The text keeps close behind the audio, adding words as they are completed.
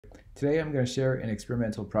Today I'm going to share an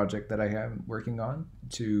experimental project that I am working on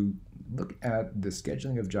to look at the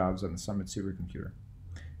scheduling of jobs on the Summit supercomputer.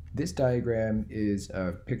 This diagram is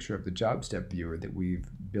a picture of the job step viewer that we've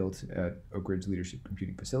built at Oak Ridge Leadership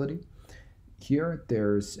Computing Facility. Here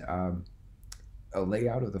there's a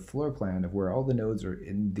layout of the floor plan of where all the nodes are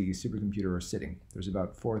in the supercomputer are sitting. There's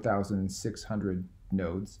about 4,600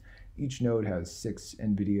 nodes. Each node has 6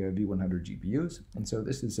 NVIDIA V100 GPUs, and so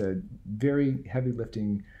this is a very heavy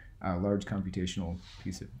lifting, large computational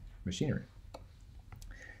piece of machinery.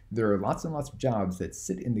 There are lots and lots of jobs that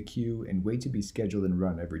sit in the queue and wait to be scheduled and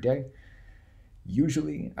run every day.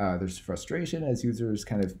 Usually there's frustration as users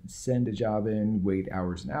kind of send a job in, wait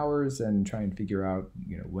hours and hours, and try and figure out,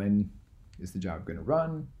 when is the job going to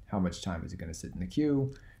run? How much time is it going to sit in the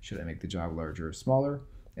queue? Should I make the job larger or smaller?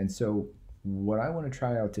 And so what I want to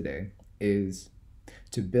try out today is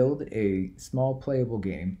to build a small playable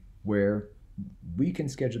game where we can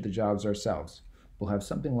schedule the jobs ourselves. We'll have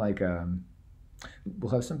something like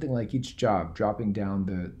each job dropping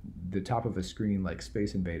down the top of a screen like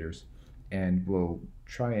Space Invaders, and we'll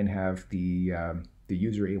try and have the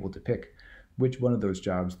user able to pick which one of those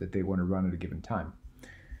jobs that they want to run at a given time.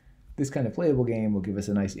 This kind of playable game will give us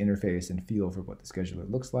a nice interface and feel for what the scheduler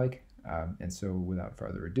looks like. And so without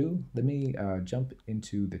further ado, let me jump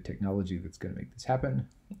into the technology that's going to make this happen.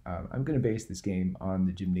 I'm going to base this game on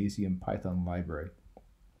the Gymnasium Python library.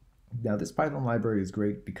 Now this Python library is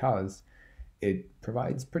great because it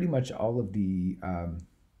provides pretty much all of the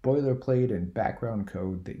boilerplate and background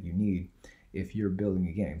code that you need if you're building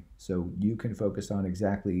a game. So you can focus on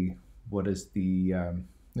exactly what is the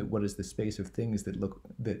space of things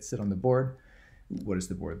that sit on the board, what does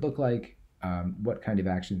the board look like, what kind of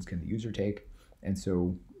actions can the user take. And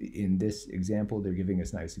so in this example, they're giving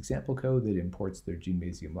us nice example code that imports their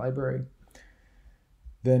Gymnasium library,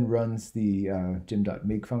 then runs the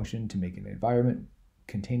gym.make function to make an environment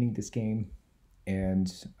containing this game.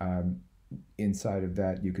 And inside of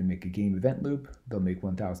that, you can make a game event loop. They'll make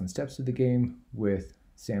 1,000 steps of the game with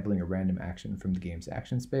sampling a random action from the game's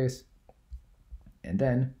action space. And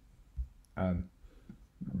then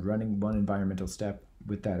running one environmental step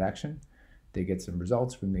with that action, they get some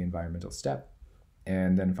results from the environmental step,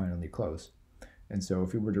 and then finally close. And so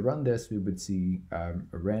if we were to run this, we would see a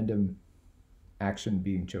random action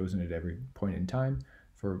being chosen at every point in time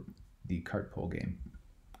for the CartPole game.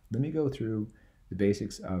 Let me go through the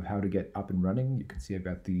basics of how to get up and running. You can see I've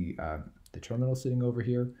got the terminal sitting over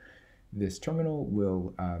here. This terminal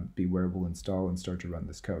will be where we'll install and start to run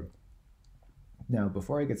this code. Now,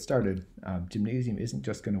 before I get started, Gymnasium isn't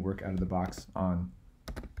just going to work out of the box on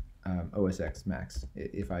OS X Macs.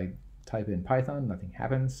 If I type in Python, nothing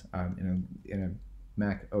happens. In a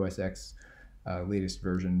Mac OS X latest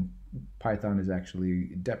version, Python is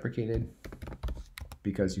actually deprecated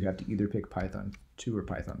because you have to either pick Python 2 or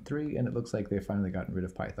Python 3, and it looks like they've finally gotten rid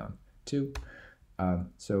of Python 2.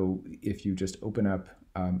 So if you just open up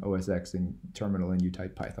OS X in terminal and you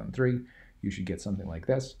type Python 3, you should get something like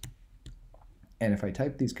this. And if I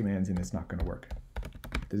type these commands in, it's not going to work.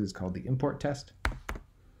 This is called the import test.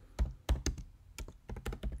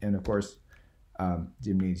 And of course,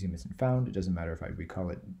 Gymnasium isn't found. It doesn't matter if I recall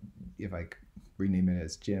it, if I rename it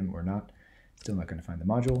as Gym or not, still not going to find the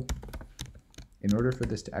module. In order for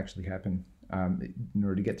this to actually happen, in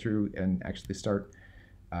order to get through and actually start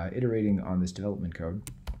iterating on this development code,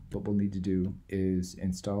 what we'll need to do is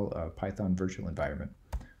install a Python virtual environment.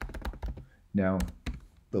 Now,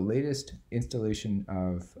 the latest installation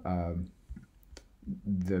of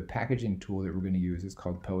the packaging tool that we're going to use is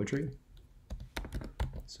called Poetry.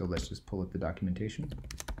 So let's just pull up the documentation.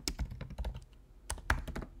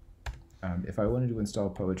 If I wanted to install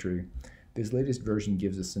Poetry, this latest version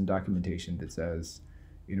gives us some documentation that says,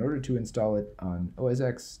 in order to install it on OS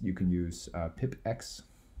X, you can use pip-x,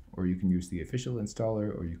 or you can use the official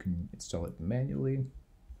installer, or you can install it manually.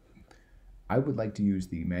 I would like to use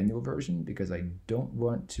the manual version because I don't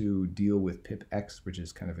want to deal with pip-x, which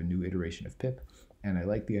is kind of a new iteration of pip, and I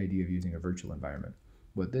like the idea of using a virtual environment.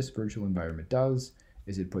 What this virtual environment does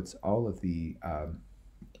is it puts all of the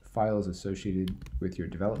files associated with your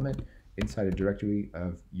development inside a directory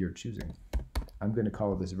of your choosing. I'm going to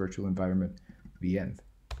call this virtual environment venv.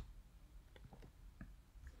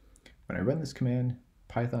 When I run this command,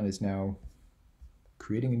 Python is now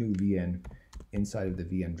creating a new VM inside of the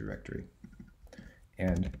VM directory.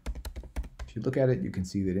 And if you look at it, you can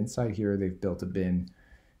see that inside here they've built a bin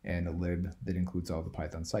and a lib that includes all the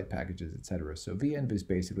Python site packages, etc. So venv is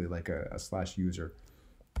basically like a /user.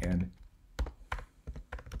 And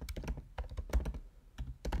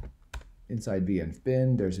inside venv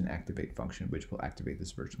bin, there's an activate function which will activate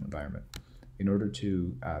this virtual environment. in order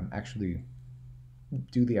to actually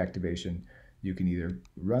do the activation, you can either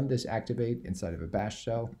run this activate inside of a bash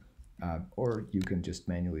shell, or you can just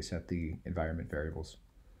manually set the environment variables.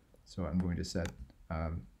 So I'm going to set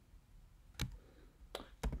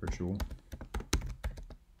virtual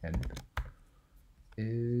env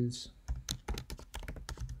is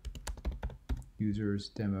users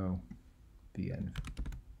demo venv.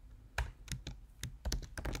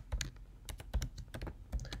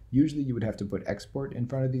 Usually you would have to put export in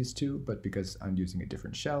front of these two, but because I'm using a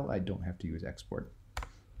different shell, I don't have to use export.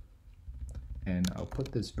 And I'll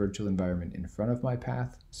put this virtual environment in front of my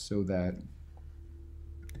path so that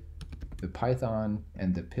the Python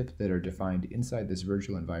and the pip that are defined inside this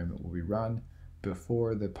virtual environment will be run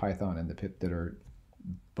before the Python and the pip that are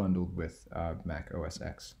bundled with Mac OS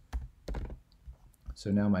X.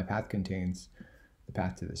 So now my path contains the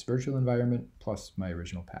path to this virtual environment plus my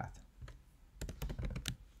original path.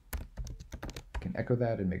 I can echo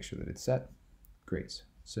that and make sure that it's set. Great.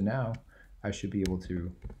 So now I should be able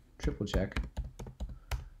to triple check.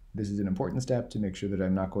 This is an important step to make sure that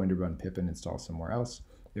I'm not going to run pip and install somewhere else.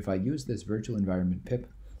 If I use this virtual environment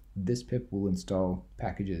pip, this pip will install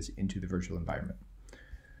packages into the virtual environment.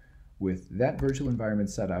 With that virtual environment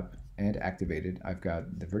set up and activated, I've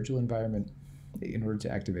got the virtual environment. In order to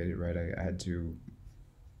activate it, right, I had to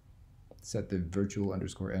set the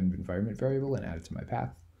virtual_env environment variable and add it to my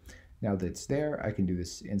path. Now that it's there, I can do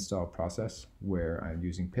this install process where I'm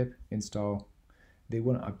using pip install. They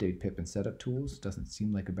want to update pip and setup tools. Doesn't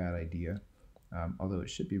seem like a bad idea, although it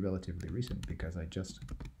should be relatively recent because I just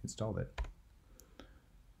installed it.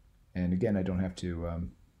 And again, I don't have to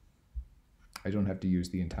use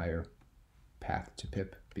the entire path to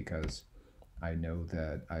pip because I know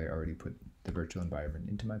that I already put the virtual environment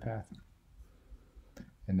into my path.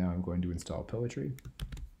 And now I'm going to install Poetry.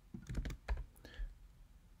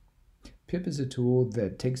 Pip is a tool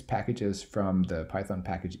that takes packages from the Python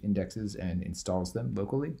package indexes and installs them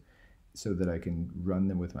locally so that I can run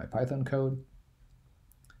them with my Python code.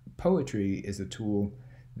 Poetry is a tool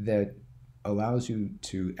that allows you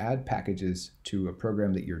to add packages to a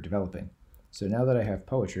program that you're developing. So now that I have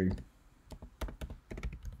Poetry,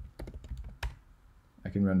 I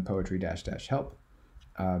can run poetry -- help.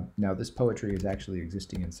 Now this Poetry is actually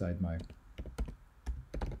existing inside my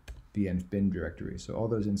venv bin directory. So all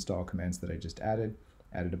those install commands that I just added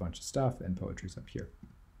a bunch of stuff, and Poetry's up here.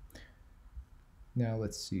 Now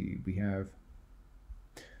let's see, we have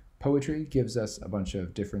Poetry gives us a bunch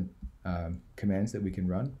of different commands that we can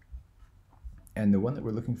run. And the one that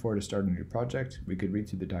we're looking for to start a new project, we could read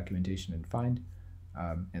through the documentation and find,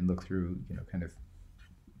 and look through, kind of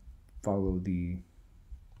follow the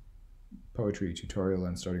Poetry tutorial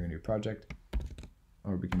on starting a new project.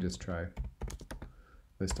 Or we can just try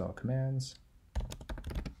list all commands.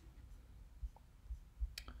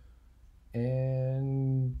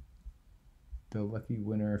 And the lucky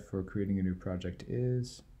winner for creating a new project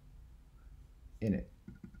is init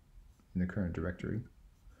in the current directory,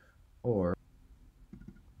 or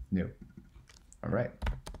new. All right.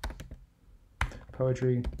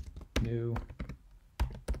 Poetry, new,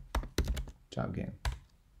 job game.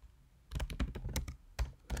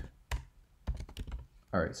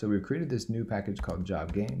 All right, so we've created this new package called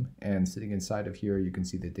job game, and sitting inside of here, you can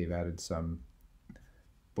see that they've added some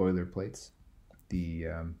boilerplates. The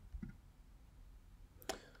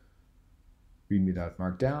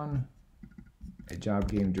readme.markdown, a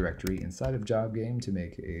job game directory inside of job game to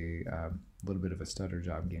make a little bit of a stutter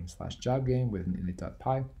job game / job game with an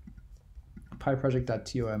init.py,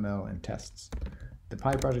 pyproject.toml, and tests. The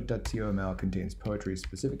pyproject.toml contains Poetry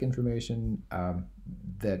specific information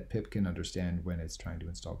that pip can understand when it's trying to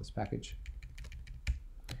install this package.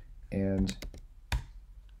 And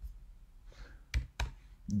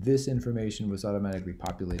this information was automatically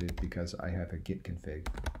populated because I have a git config.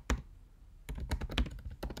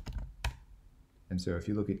 And so if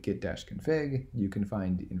you look at git-config, you can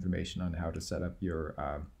find information on how to set up your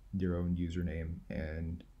own username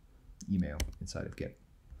and email inside of Git.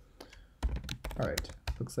 All right,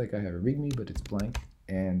 looks like I have a README, but it's blank.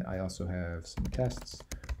 And I also have some tests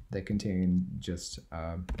that contain just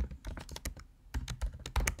an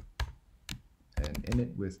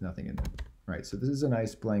init with nothing in them. All right, so this is a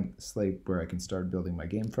nice blank slate where I can start building my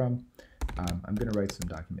game from. I'm going to write some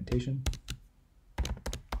documentation.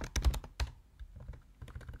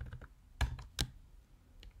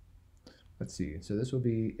 Let's see, so this will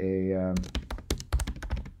be a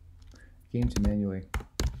game to manually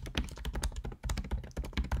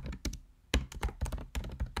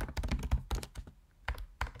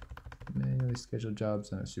schedule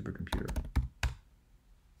jobs on a supercomputer.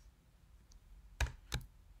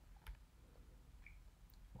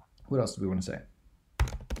 What else do we want to say?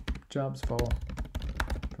 Jobs fall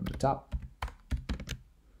from the top.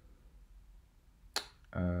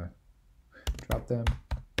 Drop them.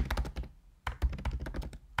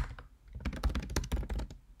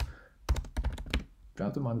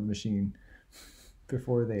 Drop them on the machine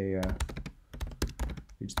before they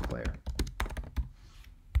reach the player.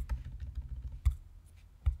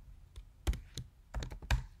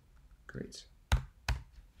 Great.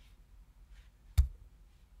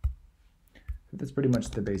 So that's pretty much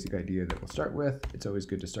the basic idea that we'll start with. It's always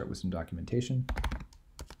good to start with some documentation.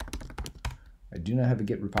 I do not have a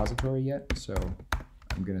Git repository yet, so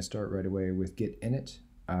I'm going to start right away with git init.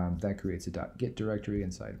 That creates a .git directory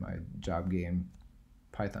inside my job game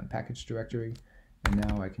Python package directory, and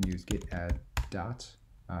now I can use git add dot.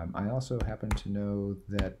 I also happen to know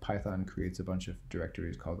that Python creates a bunch of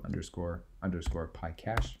directories called underscore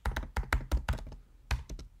pycache.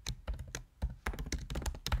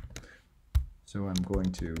 So I'm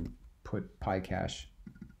going to put pycache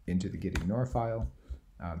into the gitignore file.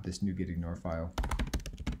 This new gitignore file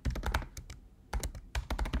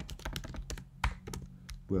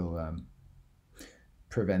will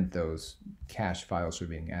prevent those cache files from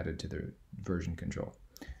being added to the version control.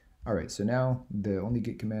 All right, so now the only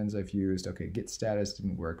git commands I've used, okay, git status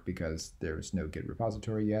didn't work because there's no git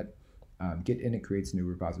repository yet. Git init creates a new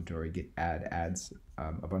repository. Git add adds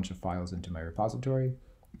a bunch of files into my repository,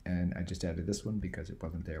 and I just added this one because it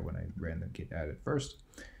wasn't there when I ran the git add at first.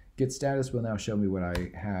 Git status will now show me what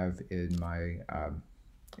I have in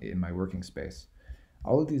my working space.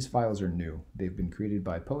 All of these files are new. They've been created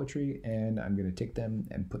by Poetry, and I'm going to take them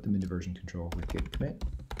and put them into version control with git commit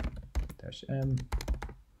 -m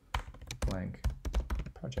blank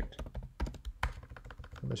project.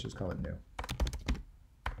 Let's just call it new.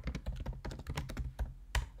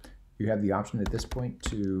 You have the option at this point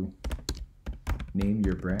to name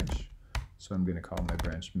your branch. So I'm going to call my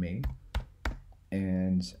branch main,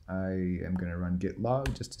 and I am going to run git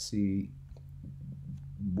log just to see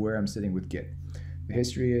where I'm sitting with Git. The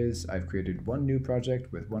history is I've created one new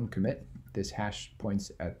project with one commit. This hash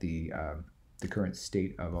points at the current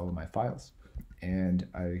state of all of my files, and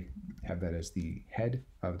I have that as the head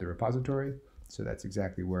of the repository. So that's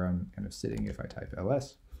exactly where I'm kind of sitting if I type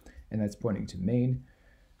ls, and that's pointing to main.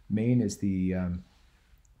 Main is the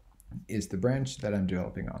branch that I'm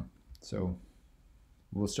developing on. So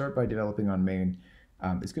we'll start by developing on main.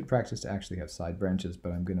 It's good practice to actually have side branches,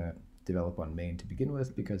 but I'm going to develop on main to begin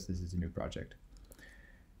with because this is a new project.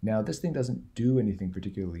 Now this thing doesn't do anything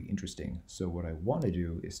particularly interesting, so what I want to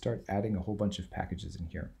do is start adding a whole bunch of packages in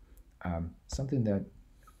here. Something that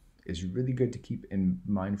is really good to keep in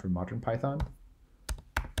mind for modern Python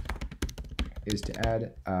is to add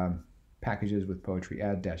packages with Poetry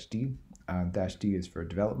add -d. -d is for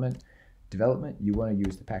development. Development, you want to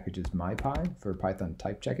use the packages mypy for Python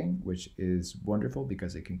type checking, which is wonderful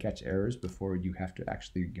because it can catch errors before you have to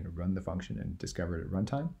actually run the function and discover it at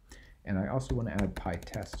runtime. And I also want to add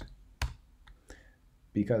pytest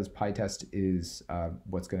because pytest is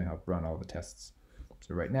what's going to help run all the tests.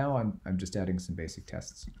 So right now I'm just adding some basic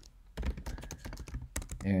tests.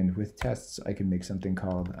 And with tests, I can make something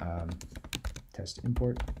called test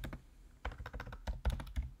import.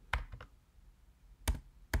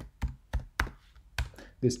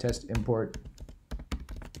 This test import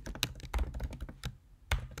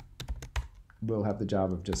will have the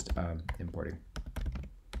job of just importing.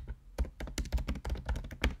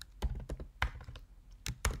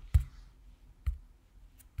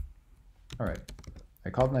 All right, I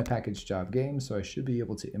called my package job game, so I should be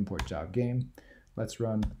able to import job game. Let's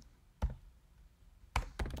run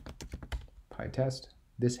pytest.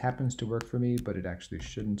 This happens to work for me, but it actually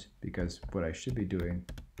shouldn't, because what I should be doing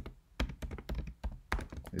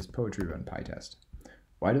is Poetry run pytest.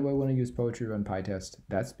 Why do I want to use Poetry run pytest?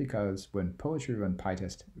 That's because when Poetry run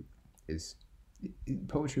pytest is,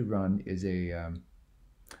 Poetry run is a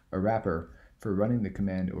wrapper for running the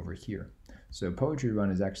command over here. So Poetry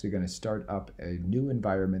run is actually going to start up a new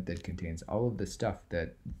environment that contains all of the stuff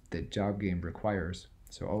that job game requires.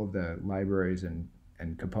 So all of the libraries and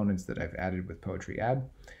components that I've added with Poetry add,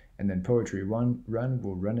 and then Poetry run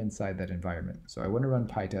will run inside that environment. So I want to run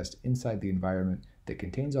pytest inside the environment that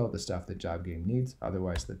contains all the stuff that job game needs.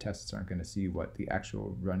 Otherwise the tests aren't going to see what the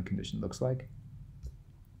actual run condition looks like.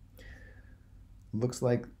 Looks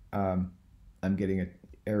like I'm getting an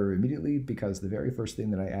error immediately because the very first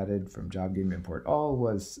thing that I added from job game import all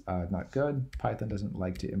was not good. Python doesn't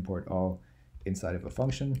like to import all inside of a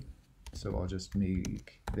function. So I'll just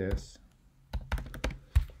make this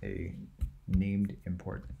a named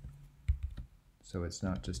import. So it's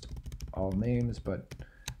not just all names, but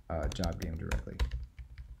job game directly.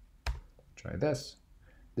 Try this.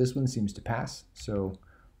 This one seems to pass, so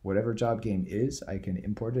whatever job game is, I can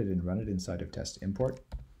import it and run it inside of test import.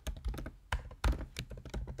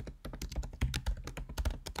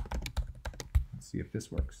 Let's see if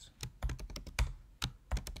this works.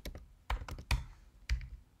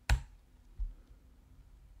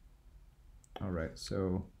 All right,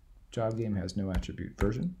 so job game has no attribute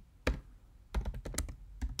version.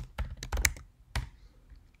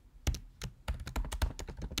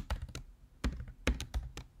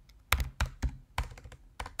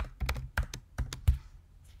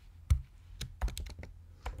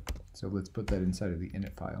 So let's put that inside of the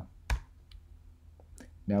init file.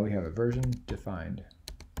 Now we have a version defined.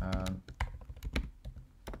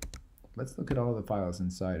 Let's look at all the files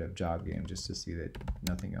inside of job game just to see that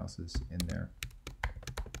nothing else is in there.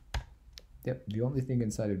 Yep, the only thing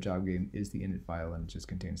inside of job game is the init file, and it just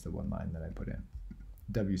contains the one line that I put in.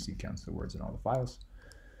 WC counts the words in all the files.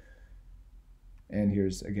 And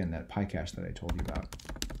here's again that pycache that I told you about.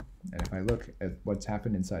 And if I look at what's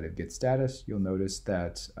happened inside of git status, you'll notice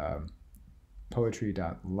that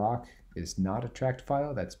poetry.lock is not a tracked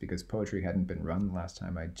file. That's because poetry hadn't been run the last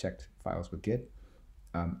time I checked files with git.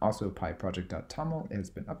 Also, pyproject.toml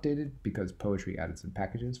has been updated because poetry added some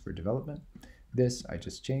packages for development. This I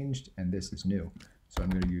just changed, and this is new. So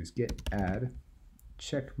I'm going to use git add,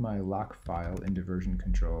 check my lock file into version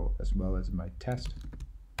control as well as my test.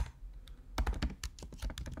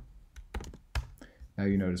 Now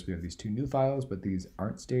you notice we have these two new files, but these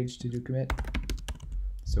aren't staged to do commit.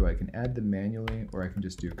 So I can add them manually, or I can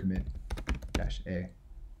just do commit-a,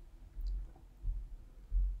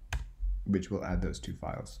 which will add those two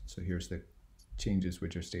files. So here's the changes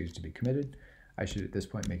which are staged to be committed. I should at this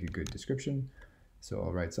point make a good description. So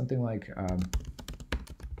I'll write something like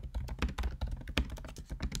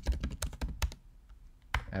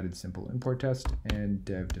added simple import test and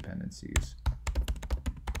dev dependencies.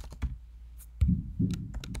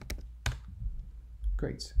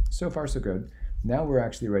 Great, so far so good. Now we're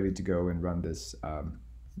actually ready to go and run this.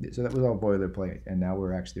 So that was all boilerplate, and now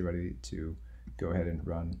we're actually ready to go ahead and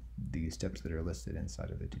run the steps that are listed inside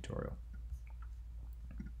of the tutorial.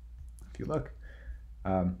 If you look,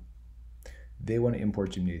 they want to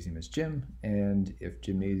import Gymnasium as gym, and if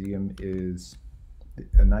Gymnasium is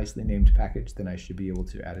a nicely named package, then I should be able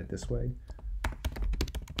to add it this way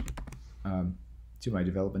to my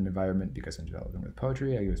development environment. Because I'm developing with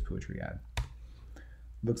poetry, I use poetry add.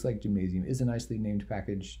 Looks like Gymnasium is a nicely named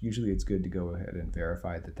package. Usually it's good to go ahead and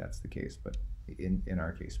verify that that's the case, but in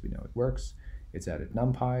our case we know it works. It's added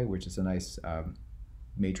NumPy, which is a nice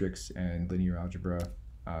matrix and linear algebra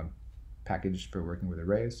package for working with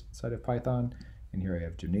arrays inside of Python. And here I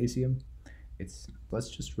have Gymnasium.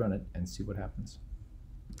 Let's just run it and see what happens.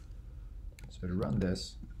 So to run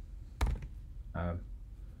this,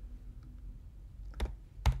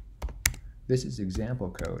 this is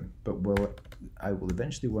example code, but I will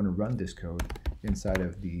eventually want to run this code inside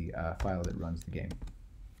of the file that runs the game.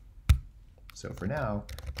 So for now,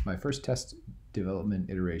 my first test development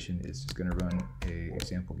iteration is just going to run an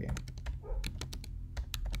example game.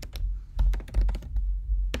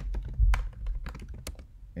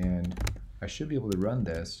 And I should be able to run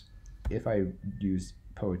this if I use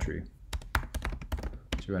poetry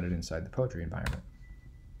to run it inside the poetry environment.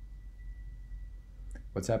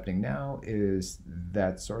 What's happening now is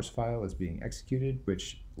that source file is being executed,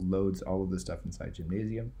 which loads all of the stuff inside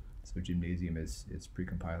Gymnasium. So Gymnasium is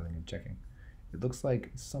pre-compiling and checking. It looks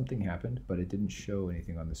like something happened, but it didn't show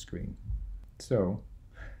anything on the screen. So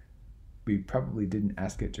we probably didn't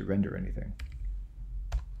ask it to render anything.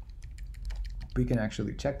 We can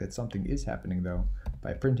actually check that something is happening, though,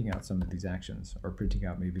 by printing out some of these actions, or printing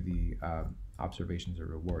out maybe the observations or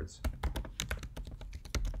rewards.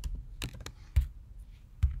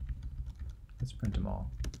 Let's print them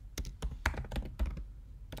all.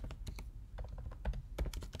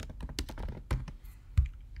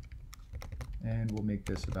 And we'll make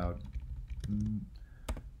this about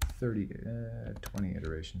 20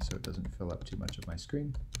 iterations so it doesn't fill up too much of my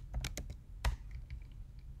screen.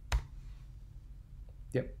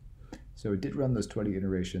 Yep, so it did run those 20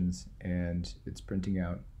 iterations, and it's printing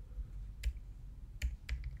out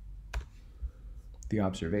the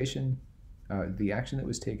observation, the action that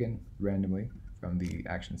was taken randomly from the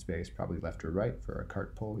action space, probably left or right for a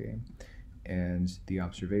CartPole game, and the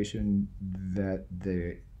observation that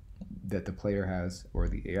the player has, or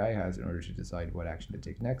the AI has, in order to decide what action to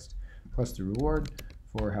take next, plus the reward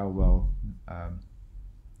for how well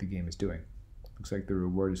the game is doing. Looks like the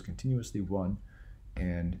reward is continuously 1,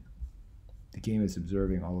 and the game is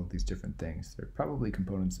observing all of these different things. They're probably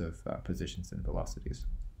components of positions and velocities.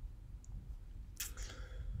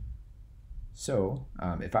 So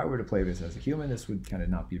if I were to play this as a human, this would kind of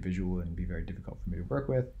not be visual and be very difficult for me to work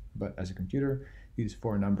with. But as a computer, these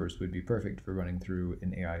 4 numbers would be perfect for running through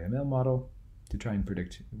an AI/ML model to try and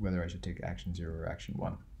predict whether I should take action 0 or action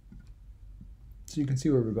 1. So you can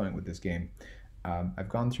see where we're going with this game. I've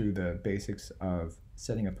gone through the basics of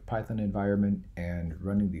setting up a Python environment and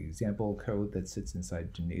running the example code that sits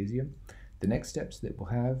inside Gymnasium. The next steps that we'll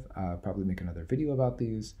have, probably make another video about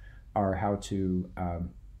these, are how to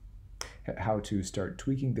start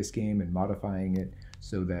tweaking this game and modifying it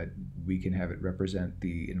so that we can have it represent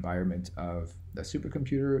the environment of the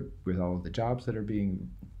supercomputer with all of the jobs that are being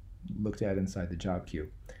looked at inside the job queue.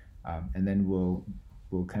 And then we'll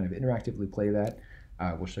kind of interactively play that.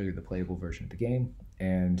 We'll show you the playable version of the game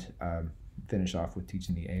and finish off with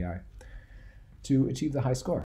teaching the AI to achieve the high score.